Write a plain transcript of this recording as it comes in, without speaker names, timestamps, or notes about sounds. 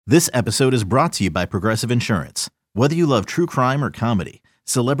This episode is brought to you by Progressive Insurance. Whether you love true crime or comedy,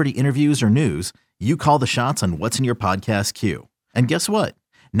 celebrity interviews or news, you call the shots on what's in your podcast queue. And guess what?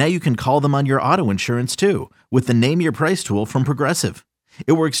 Now you can call them on your auto insurance too with the Name Your Price tool from Progressive.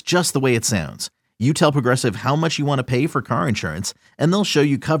 It works just the way it sounds. You tell Progressive how much you want to pay for car insurance, and they'll show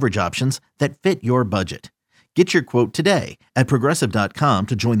you coverage options that fit your budget. Get your quote today at Progressive.com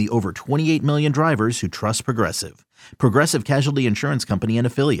to join the over 28 million drivers who trust Progressive. Progressive Casualty Insurance Company and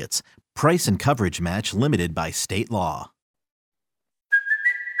Affiliates. Price and coverage match limited by state law.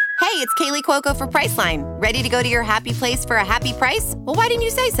 Hey, it's Kaylee Cuoco for Priceline. Ready to go to your happy place for a happy price? Well, why didn't you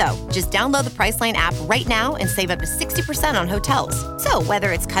say so? Just download the Priceline app right now and save up to 60% on hotels. So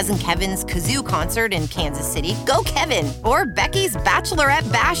whether it's Cousin Kevin's Kazoo Concert in Kansas City, go Kevin, or Becky's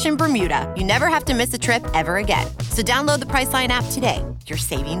Bachelorette Bash in Bermuda, you never have to miss a trip ever again. So download the Priceline app today. Your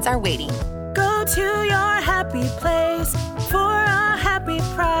savings are waiting. Go to your happy place for a happy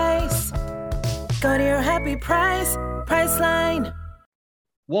price. Go to your happy price, Priceline.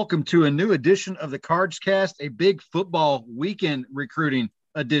 Welcome to a new edition of the Cards Cast, a big football weekend recruiting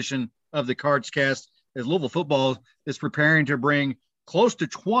edition of the Cards Cast, as Louisville football is preparing to bring close to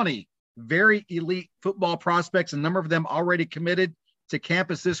 20 very elite football prospects, a number of them already committed to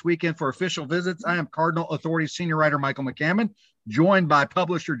campus this weekend for official visits. I am Cardinal Authority senior writer Michael McCammon, joined by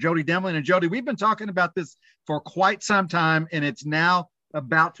publisher Jody Demlin. And Jody, we've been talking about this for quite some time, and it's now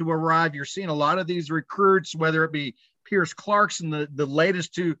about to arrive. You're seeing a lot of these recruits, whether it be Pierce Clarkson, the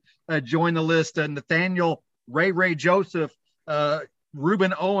latest to join the list, Nathaniel Ray Joseph,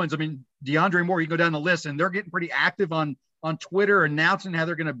 Ruben Owens. I mean, DeAndre Moore, you go down the list, and they're getting pretty active on Twitter, announcing how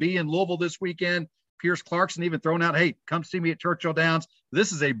they're going to be in Louisville this weekend. Pierce Clarkson even throwing out, hey, come see me at Churchill Downs.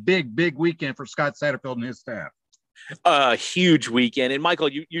 This is a big, big weekend for Scott Satterfield and his staff. A huge weekend. And Michael,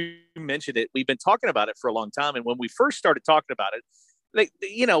 you mentioned it. We've been talking about it for a long time. And when we first started talking about it,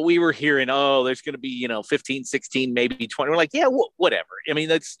 we were hearing, there's going to be, 15, 16, maybe 20. We're like, yeah, whatever. I mean,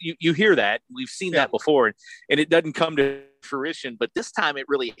 that's, you hear that. We've seen that before, and it doesn't come to fruition, but this time it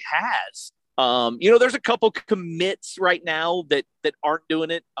really has. There's a couple commits right now that aren't doing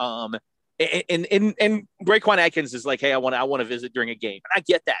it. And Raekwon Atkins is like, hey, I want to visit during a game. And I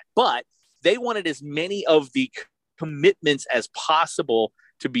get that, but they wanted as many of the commitments as possible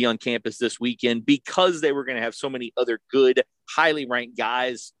to be on campus this weekend because they were going to have so many other good, highly ranked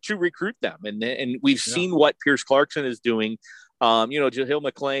guys to recruit them. And we've seen what Pierce Clarkson is doing. Jahil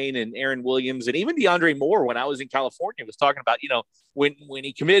McClain and Aaron Williams and even DeAndre Moore, when I was in California, was talking about, when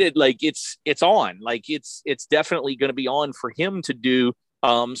he committed, like it's on, like it's definitely going to be on for him to do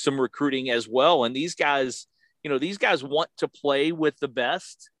some recruiting as well. And these guys want to play with the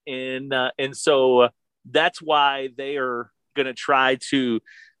best. And so that's why they are going to try to,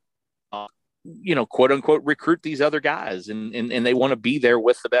 quote unquote, recruit these other guys. And they want to be there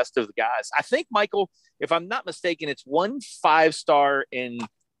with the best of the guys. I think, Michael, if I'm not mistaken, it's 1 5-star and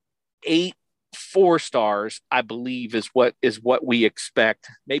 8 4-stars, I believe is what we expect.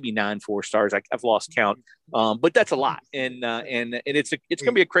 Maybe 9 4-stars. I've lost count. But that's a lot. And it's going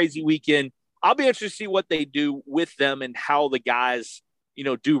to be a crazy weekend. I'll be interested to see what they do with them and how the guys,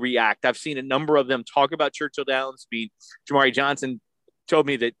 do react. I've seen a number of them talk about Churchill Downs. Jamari Johnson told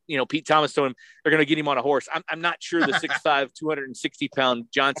me that, Pete Thomas told him they're going to get him on a horse. I'm not sure the 6'5", 260-pound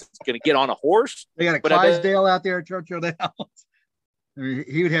Johnson's going to get on a horse. They got a Clydesdale out there at Churchill Downs. I mean,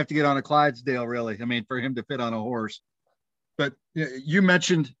 he would have to get on a Clydesdale, really. I mean, for him to fit on a horse. But you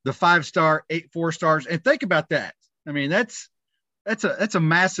mentioned the 5-star, 8 4-stars, and think about that. I mean, that's a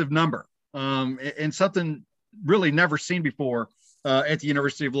massive number, and something really never seen before at the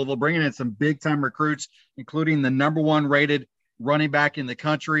University of Louisville, bringing in some big time recruits, including the #1 rated running back in the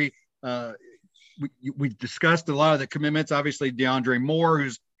country. We discussed a lot of the commitments. Obviously, DeAndre Moore,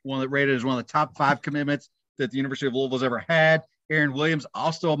 who's rated as one of the top 5 commitments that the University of Louisville's ever had. Aaron Williams,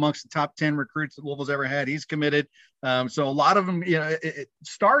 also amongst the top 10 recruits that Louisville's ever had. He's committed. So a lot of them,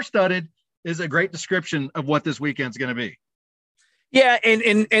 star-studded is a great description of what this weekend's going to be. Yeah.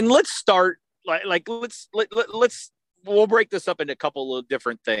 And let's start we'll break this up into a couple of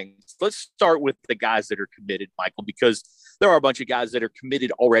different things. Let's start with the guys that are committed, Michael, because there are a bunch of guys that are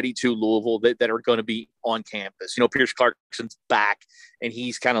committed already to Louisville that are going to be on campus. Pierce Clarkson's back and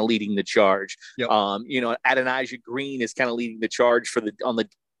he's kind of leading the charge. Yep. Adonijah Green is kind of leading the charge on the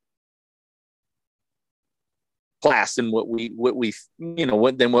class than what we've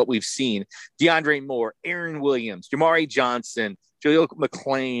seen. DeAndre Moore, Aaron Williams, Jamari Johnson, Jahil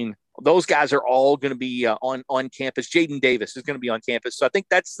McClain. Those guys are all going to be on campus. Jaden Davis is going to be on campus. So I think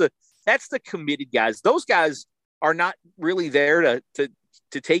that's the committed guys. Those guys are not really there to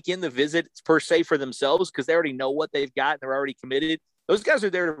take in the visit per se for themselves because they already know what they've got. They're already committed. Those guys are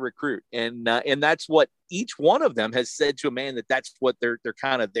there to recruit, and that's what each one of them has said to a man, that's what they're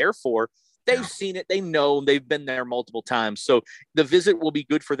kind of there for. They've seen it, they know, they've been there multiple times. So the visit will be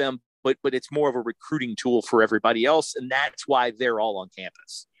good for them, but it's more of a recruiting tool for everybody else, and that's why they're all on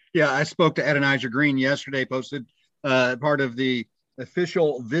campus. Yeah, I spoke to Adonijah Green yesterday, posted part of the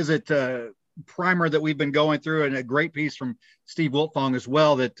official visit primer that we've been going through, and a great piece from Steve Wiltfong as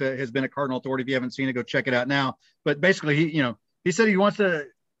well that has been at Cardinal Authority. If you haven't seen it, go check it out now. But basically, he said he wants to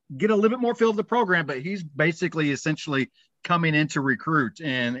get a little bit more feel of the program, but he's basically essentially coming in to recruit.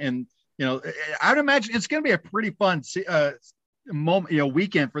 And I'd imagine it's going to be a pretty fun moment,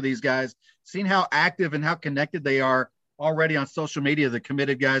 weekend for these guys, seeing how active and how connected they are already on social media, the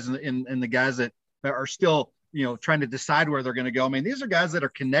committed guys and the guys that are still, trying to decide where they're going to go. I mean, these are guys that are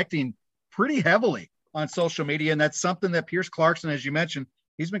connecting pretty heavily on social media. And that's something that Pierce Clarkson, as you mentioned,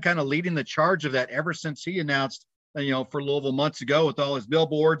 he's been kind of leading the charge of that ever since he announced, for Louisville months ago with all his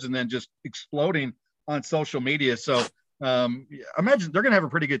billboards and then just exploding on social media. So I imagine they're going to have a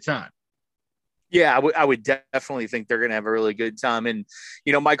pretty good time. Yeah, I would definitely think they're going to have a really good time. And,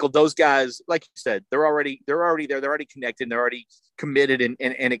 Michael, those guys, like you said, they're already there. They're already connected. They're already committed and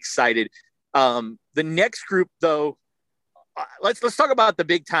excited. The next group, though, let's talk about the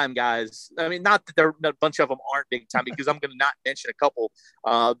big time guys. I mean, not that a bunch of them aren't big time, because I'm going to not mention a couple.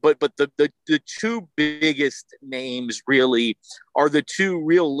 But the two biggest names really are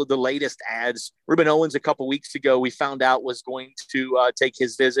the latest ads. Ruben Owens, a couple weeks ago, we found out was going to take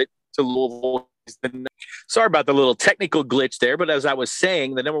his visit to Louisville. Sorry about the little technical glitch there, but as I was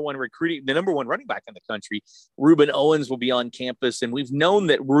saying, the number one running back in the country, Ruben Owens, will be on campus, and we've known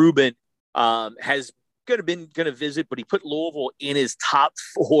that Ruben has going to visit, but he put Louisville in his top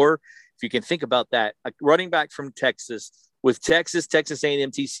 4. If you can think about that, a running back from Texas, with Texas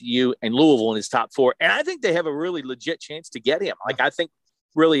A&M, TCU, and Louisville in his top 4, and I think they have a really legit chance to get him. Like, I think,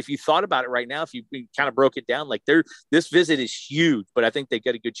 really, if you thought about it right now, if you kind of broke it down, like this visit is huge, but I think they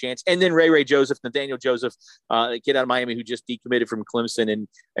got a good chance. And then Ray Joseph, Nathaniel Joseph, a kid out of Miami who just decommitted from Clemson.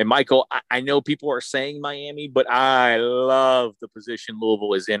 And Michael, I know people are saying Miami, but I love the position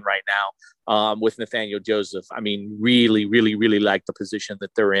Louisville is in right now with Nathaniel Joseph. I mean, really, really, really like the position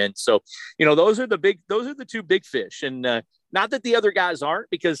that they're in. So, those are the two big fish. And not that the other guys aren't,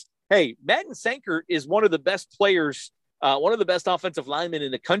 because, hey, Madden Sanker is one of the best players, one of the best offensive linemen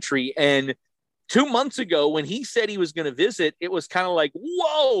in the country. And 2 months ago, when he said he was going to visit, it was kind of like,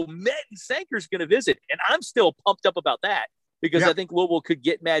 whoa, Madden Sanker's going to visit. And I'm still pumped up about that, because I think Louisville could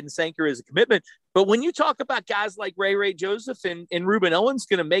get Madden Sanker as a commitment. But when you talk about guys like Ray Joseph and Ruben Owens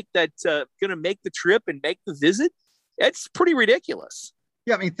going to make the trip and make the visit, it's pretty ridiculous.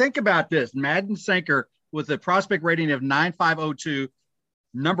 Yeah, I mean, think about this. Madden Sanker with a prospect rating of 9.502,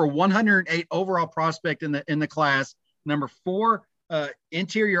 number 108 overall prospect in the class, number 4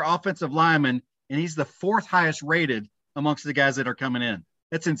 interior offensive lineman, and he's the 4th highest rated amongst the guys that are coming in.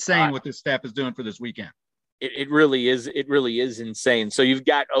 That's insane what this staff is doing for this weekend. It really is. It really is insane. So you've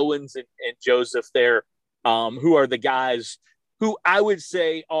got Owens and Joseph there, who are the guys who I would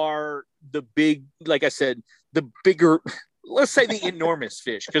say are the big, like I said, the bigger, let's say the enormous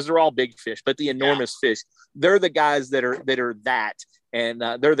fish, because they're all big fish, but the enormous fish, they're the guys that are that. And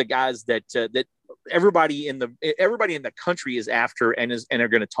they're the guys that everybody in the country is after and are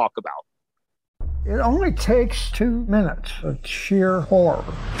going to talk about. It only takes 2 minutes of sheer horror.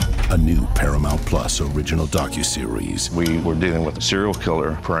 A new Paramount Plus original docuseries. We were dealing with a serial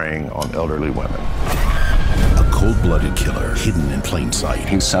killer preying on elderly women. A cold-blooded killer hidden in plain sight.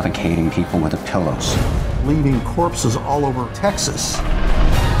 He's suffocating people with the pillows. Leaving corpses all over Texas.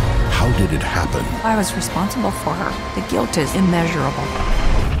 How did it happen? I was responsible for her. The guilt is immeasurable.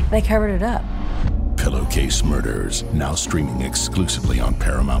 They covered it up. Pillowcase Murders, now streaming exclusively on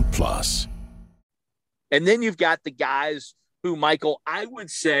Paramount Plus. And then you've got the guys who, Michael, I would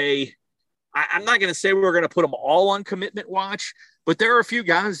say, I'm not going to say we're going to put them all on commitment watch, but there are a few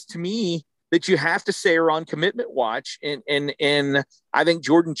guys to me that you have to say are on commitment watch. And I think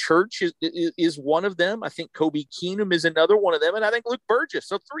Jordan Church is one of them. I think Kobe Keenum is another one of them. And I think Luke Burgess.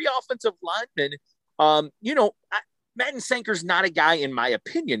 So 3 offensive linemen. Madden Sanker's not a guy, in my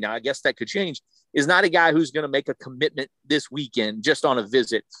opinion, now I guess that could change, is not a guy who's going to make a commitment this weekend just on a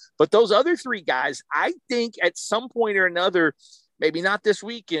visit. But those other 3 guys, I think at some point or another, maybe not this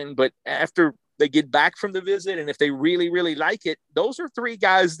weekend, but after they get back from the visit, and if they really, really like it, those are 3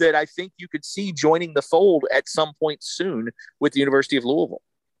 guys that I think you could see joining the fold at some point soon with the University of Louisville.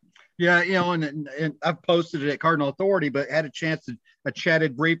 Yeah, and I've posted it at Cardinal Authority, but had a chance to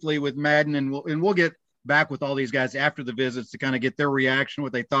chatted briefly with Madden, and we'll get back with all these guys after the visits to kind of get their reaction,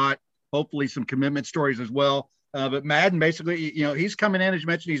 what they thought, hopefully some commitment stories as well. But Madden basically, he's coming in, as you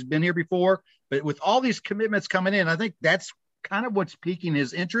mentioned, he's been here before, but with all these commitments coming in, I think that's kind of what's piquing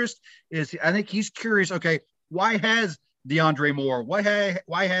his interest. Is I think he's curious. Okay, why has DeAndre Moore? Why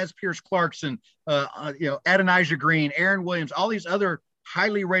has Pierce Clarkson? Adonijah Green, Aaron Williams, all these other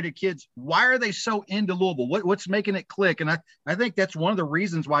highly rated kids. Why are they so into Louisville? What's making it click? And I think that's one of the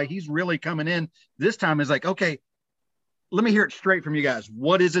reasons why he's really coming in this time. Is like, okay, let me hear it straight from you guys.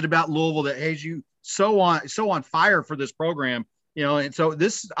 What is it about Louisville that has you so on fire for this program? And so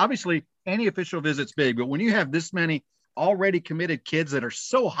this obviously any official visit's big, but when you have this many already committed kids that are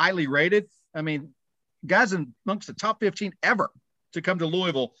so highly rated, I mean, guys amongst the top 15 ever to come to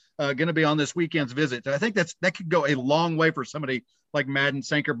Louisville going to be on this weekend's visit. I think that could go a long way for somebody like Madden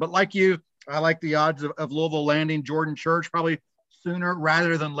Sanker. But like you, I like the odds of Louisville landing Jordan Church probably sooner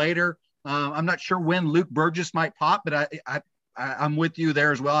rather than later. I'm not sure when Luke Burgess might pop, but I'm with you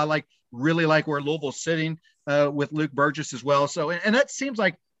there as well. I really like where Louisville's sitting with Luke Burgess as well. So, and that seems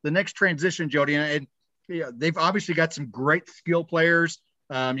like the next transition, Jody. And they've obviously got some great skill players.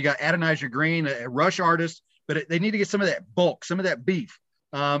 You got Adonijah Green, a rush artist, but they need to get some of that bulk, some of that beef.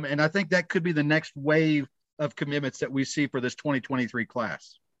 And I think that could be the next wave of commitments that we see for this 2023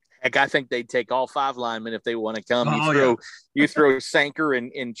 class. Heck, I think they'd take all 5 linemen if they want to come. You throw Sanker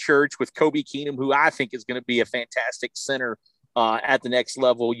in Church with Kobe Keenum, who I think is going to be a fantastic center at the next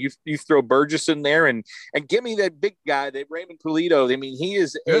level. You throw Burgess in there and give me that big guy, that Raymond Pulido. I mean, he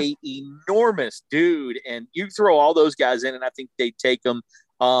is a enormous dude, and you throw all those guys in, and I think they'd take them.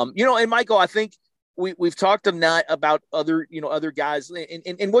 And Michael, I think we've talked about other guys,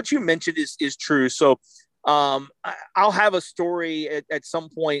 and what you mentioned is true. So I'll have a story at some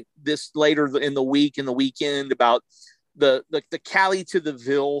point this later in the week, in the weekend, about the Cali to the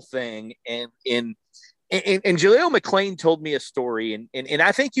Ville thing. And Jaleel McClain told me a story, and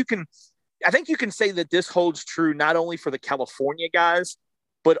I think you can say that this holds true not only for the California guys,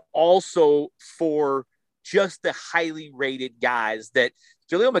 but also for just the highly rated guys. That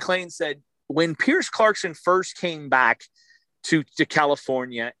Jaleel McClain said when Pierce Clarkson first came back to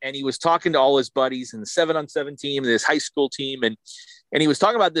California, and he was talking to all his buddies in the 7-on-7 team, this high school team, and he was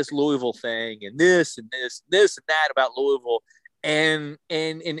talking about this Louisville thing and this and that about Louisville, and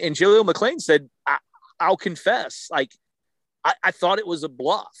Jaleel McClain said, I'll confess, I thought it was a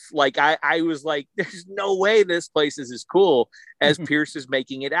bluff. I was like, there's no way this place is as cool as Pierce is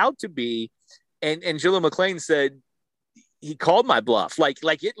making it out to be. And Jaleel McClain said, he called my bluff. Like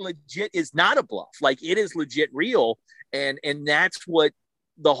it legit is not a bluff. Like it is legit real. And that's what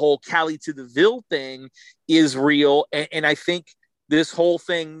the whole Cali to the Ville thing is real. And I think this whole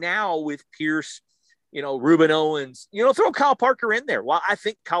thing now with Pierce, Ruben Owens, throw Kyle Parker in there. Well, I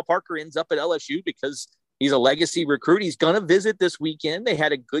think Kyle Parker ends up at LSU because he's a legacy recruit. He's going to visit this weekend. They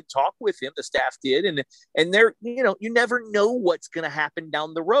had a good talk with him. The staff did. And they're, you never know what's going to happen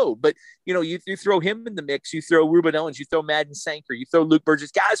down the road, but you throw him in the mix, you throw Ruben Owens, you throw Madden Sanker, you throw Luke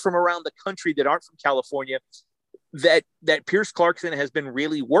Burgess, guys from around the country that aren't from California, that Pierce Clarkson has been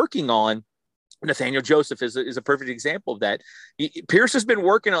really working on. Nathaniel Joseph is a perfect example of that. Pierce has been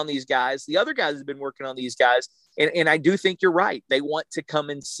working on these guys. The other guys have been working on these guys. And I do think you're right. They want to come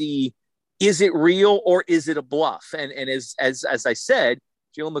and see, is it real or is it a bluff? And as I said,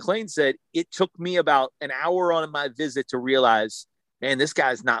 Jaleel McClain said, it took me about an hour on my visit to realize, man, this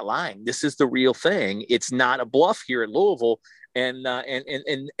guy's not lying. This is the real thing. It's not a bluff here at Louisville. And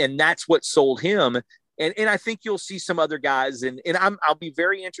that's what sold him. And I think you'll see some other guys, and I'll be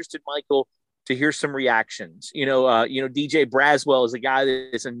very interested, Michael, to hear some reactions. DJ Braswell is a guy that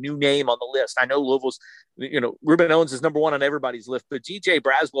is a new name on the list. I know Louisville's, Ruben Owens is number one on everybody's list, but DJ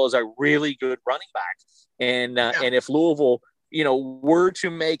Braswell is a really good running back. And if Louisville, were to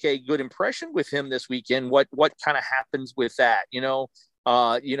make a good impression with him this weekend, what kind of happens with that? You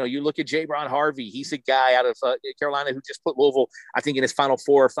look at Jabron Harvey. He's a guy out of Carolina who just put Louisville, I think, in his final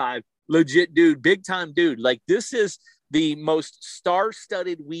 4 or 5. Legit dude, big time dude. Like, this is the most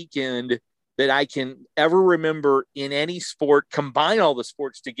star-studded weekend that I can ever remember in any sport. Combine all the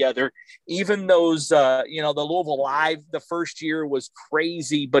sports together. Even those, the Louisville Live, the first year was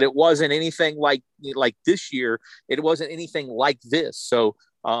crazy, but it wasn't anything like this year. It wasn't anything like this. So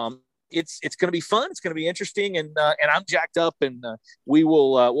it's going to be fun. It's going to be interesting, and I'm jacked up. And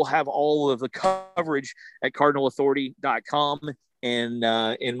we'll have all of the coverage at CardinalAuthority.com.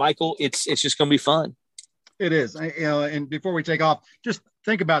 And Michael, it's just going to be fun. It is. And before we take off, just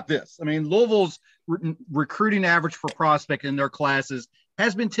think about this. I mean, Louisville's recruiting average for prospect in their classes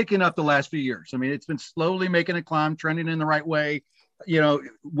has been ticking up the last few years. I mean, it's been slowly making a climb, trending in the right way.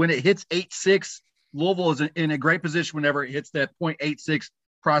 When it hits 8.6, Louisville is in a great position whenever it hits that 0.86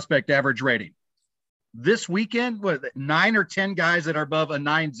 prospect average rating. this weekend, 9 or 10 guys that are above a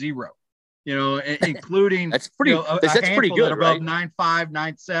 9.0, including that's pretty. That's pretty good, that are above 9.5,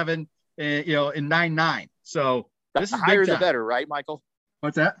 9.7, and 9.9. So this the is higher the better, right, Michael?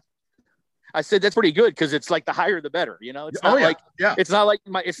 What's that? I said that's pretty good because it's like the higher the better. It's not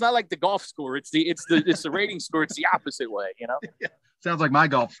it's not like the golf score. It's the rating score. It's the opposite way. Yeah. Sounds like my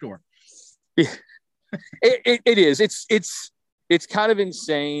golf score. Yeah. It is. It's kind of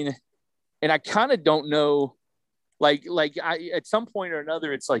insane. And I kind of don't know, like I, at some point or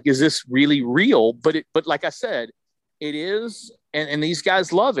another, it's like, is this really real? But like I said, it is. And these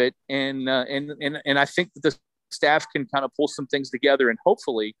guys love it. And I think that the staff can kind of pull some things together and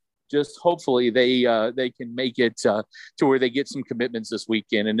hopefully they can make it to where they get some commitments this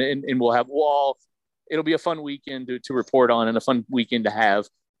weekend and it'll be a fun weekend to report on and a fun weekend to have.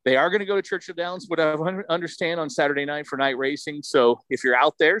 They are going to go to Churchill Downs, what I understand, on Saturday night for night racing. So if you're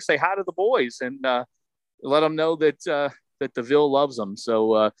out there, say hi to the boys and let them know that the Ville loves them.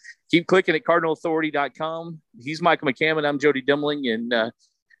 So keep clicking at CardinalAuthority.com. He's Michael McCammon. I'm Jody Dimling, and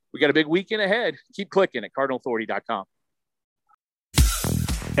we got a big weekend ahead. Keep clicking at CardinalAuthority.com.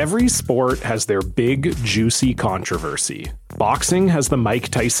 Every sport has their big, juicy controversy. Boxing has the Mike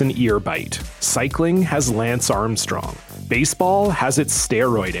Tyson ear bite. Cycling has Lance Armstrong. Baseball has its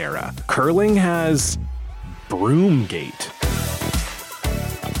steroid era. Curling has Broomgate.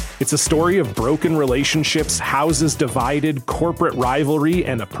 It's a story of broken relationships, houses divided, corporate rivalry,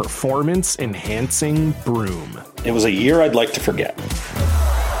 and a performance-enhancing broom. It was a year I'd like to forget.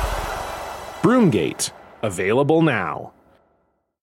 Broomgate. Available now.